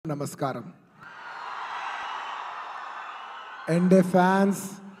Namaskaram. Ende fans,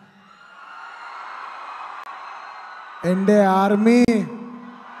 Ende army,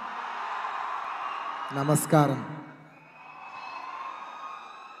 Namaskaram.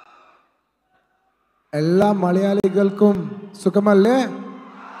 എല്ലാ മലയാളികൾക്കും സുഖമല്ലേ?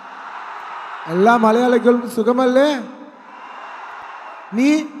 എല്ലാ മലയാളികൾക്കും സുഖമല്ലേ? നീ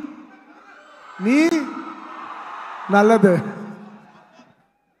നല്ലത്.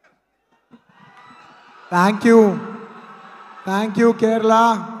 Thank you Kerala.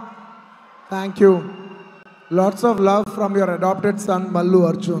 Thank you. Lots of love from your adopted son Allu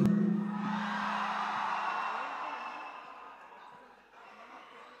Arjun.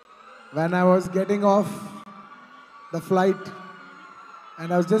 When I was getting off the flight and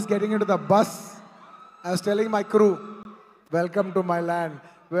I was just getting into the bus, I was telling my crew, welcome to my land,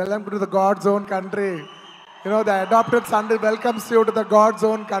 welcome to the God's own country. You know, the adopted son welcomes you to the God's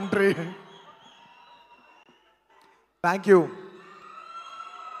own country. Thank you.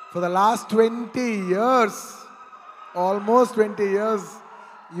 For the last 20 years, almost 20 years,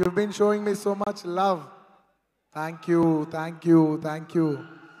 you've been showing me so much love. Thank you.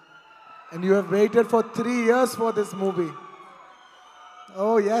 And you have waited for 3 years for this movie.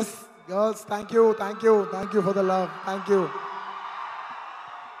 Oh yes, girls, thank you for the love. Thank you.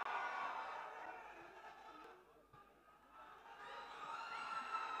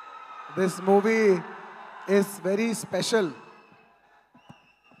 This movie is very special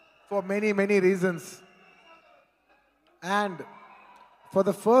for many reasons. And for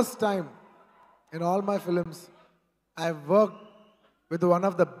the first time in all my films, I've worked with one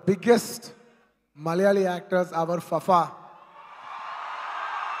of the biggest Malayali actors, our Fafa.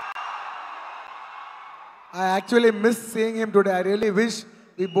 I actually miss seeing him today. I really wish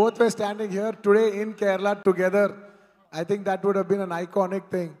we both were standing here today in Kerala together. I think that would have been an iconic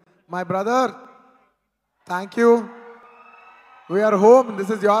thing. My brother, thank you. We are home. This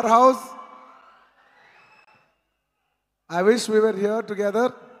is your house. I wish we were here together.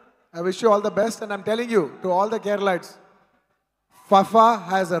 I wish you all the best. And I'm telling you, to all the Keralites, Fafa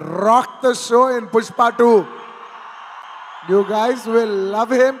has rocked the show in Pushpa 2. You guys will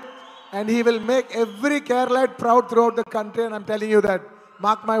love him and he will make every Keralite proud throughout the country, and I'm telling you that.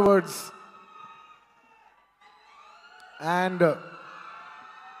 Mark my words. And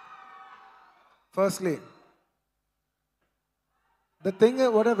firstly, the thing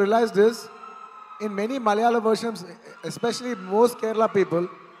what I've realized is, in many Malayalam versions, especially most Kerala people,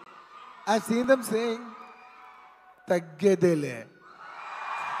 I've seen them saying, Taggedele.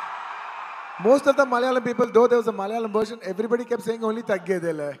 Most of the Malayalam people, though there was a Malayalam version, everybody kept saying only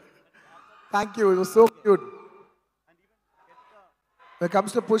Taggedele. Thank you, it was so cute. When it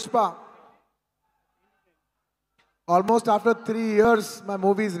comes to Pushpa, almost after 3 years my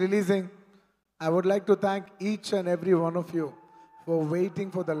movie is releasing, I would like to thank each and every one of you for waiting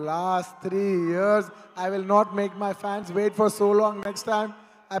for the last 3 years. I will not make my fans wait for so long next time.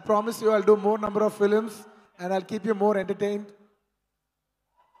 I promise you I'll do more number of films and I'll keep you more entertained.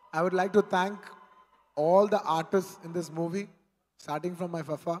 I would like to thank all the artists in this movie, starting from my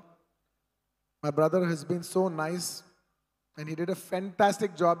Fafa. My brother has been so nice and he did a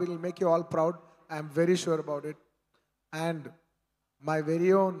fantastic job. He will make you all proud. I am very sure about it. And my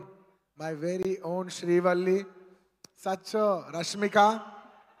very own Shrivalli, such a Rashmika,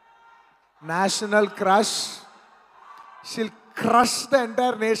 national crush. She'll crush the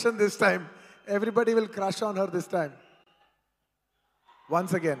entire nation this time. Everybody will crush on her this time.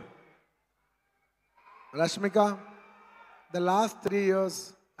 Once again, Rashmika, the last 3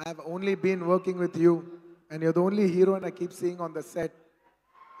 years, I have only been working with you and you're the only heroine I keep seeing on the set.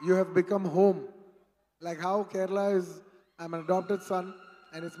 You have become home. Like how Kerala is, I'm an adopted son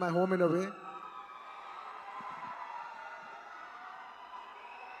and it's my home in a way.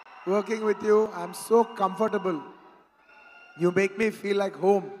 Working with you, I'm so comfortable. You make me feel like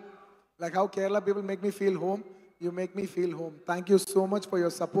home. Like how Kerala people make me feel home, you make me feel home. Thank you so much for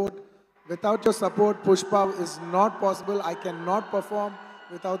your support. Without your support, Pushpa is not possible. I cannot perform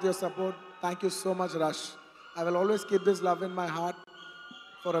without your support. Thank you so much, Rash. I will always keep this love in my heart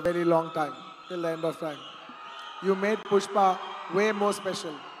for a very long time, till the end of time. You made Pushpa way more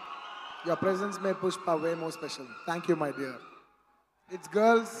special. Your presence made Pushpa way more special. Thank you, my dear. It's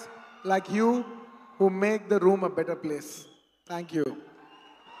girls like you who make the room a better place. Thank you.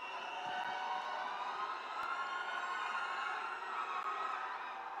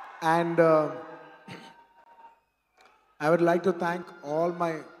 And I would like to thank all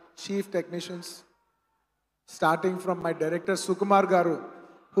my chief technicians, starting from my director Sukumar Garu,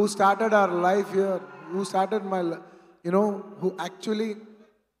 who started our life here, who started my, who actually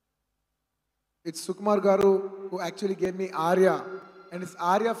It's Sukumar Garu who actually gave me Arya. And it's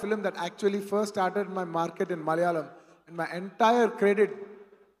Arya film that actually first started my market in Malayalam. And my entire credit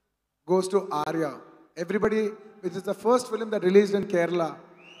goes to Arya. Everybody, which is the first film that released in Kerala.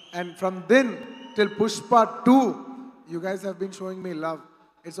 And from then till Pushpa 2, you guys have been showing me love.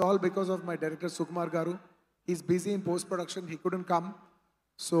 It's all because of my director Sukumar Garu. He's busy in post-production, he couldn't come.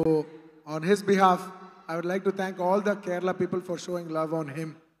 So on his behalf, I would like to thank all the Kerala people for showing love on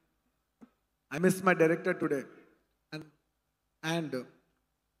him. I miss my director today. And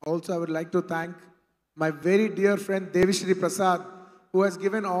also I would like to thank my very dear friend Devishri Prasad, who has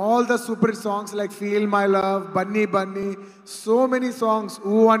given all the super hit songs like Feel My Love, Bunny Bunny, so many songs,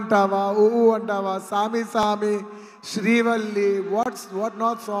 Oo Antava, Sami Sami, Shrivalli, what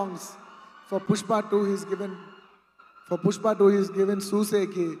not songs. For Pushpa 2 he's given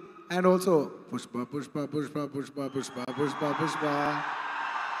Suseki, and also Pushpa, Pushpa, Pushpa, Pushpa, Pushpa, Pushpa, Pushpa.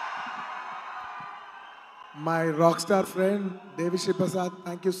 My rockstar friend Devishri Prasad,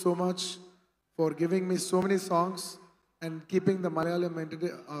 thank you so much for giving me so many songs and keeping the Malayalam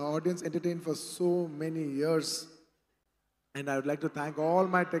audience entertained for so many years. And I would like to thank all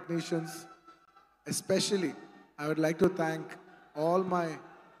my technicians. Especially, I would like to thank all my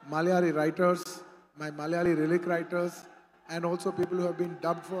Malayali writers, my Malayali lyric writers, and also people who have been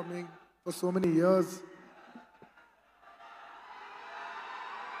dubbed for me for so many years.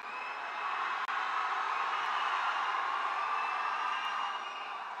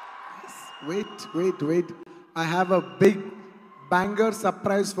 Wait. I have a big banger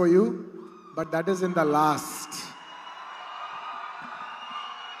surprise for you, but that is in the last.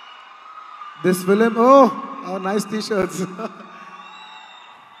 This film, oh, nice t-shirts.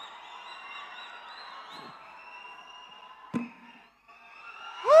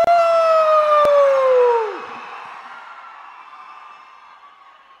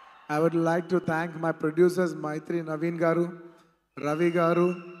 I would like to thank my producers Maitri Naveen Garu, Ravi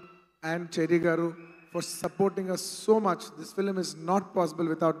Garu, and Cherry Garu for supporting us so much. This film is not possible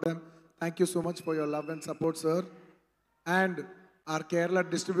without them. Thank you so much for your love and support, sir. And our Kerala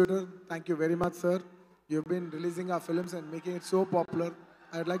distributor, thank you very much, sir. You've been releasing our films and making it so popular.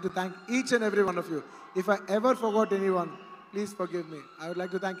 I would like to thank each and every one of you. If I ever forgot anyone, please forgive me. I would like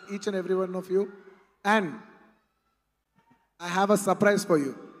to thank each and every one of you. And I have a surprise for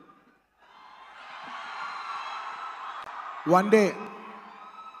you. One day,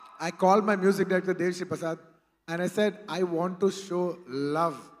 I called my music director Devshri Prasad and I said, I want to show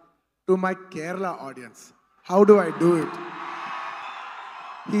love to my Kerala audience. How do I do it?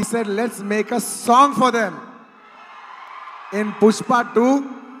 He said, let's make a song for them. In Pushpa 2,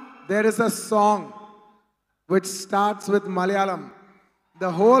 there is a song which starts with Malayalam.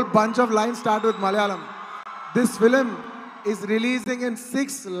 The whole bunch of lines start with Malayalam. This film is releasing in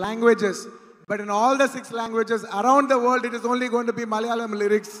 6 languages. But in all the 6 languages around the world, it is only going to be Malayalam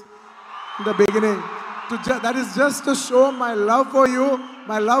lyrics in the beginning. That is just to show my love for you,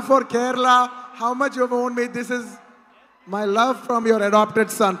 my love for Kerala, how much you have owned me. This is my love from your adopted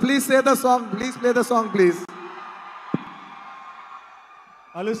son. Please say the song. Please play the song, please.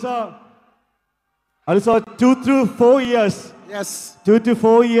 Allu sir, 2 to 4 years. Yes. 2 to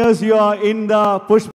 4 years you are in the Pushpa.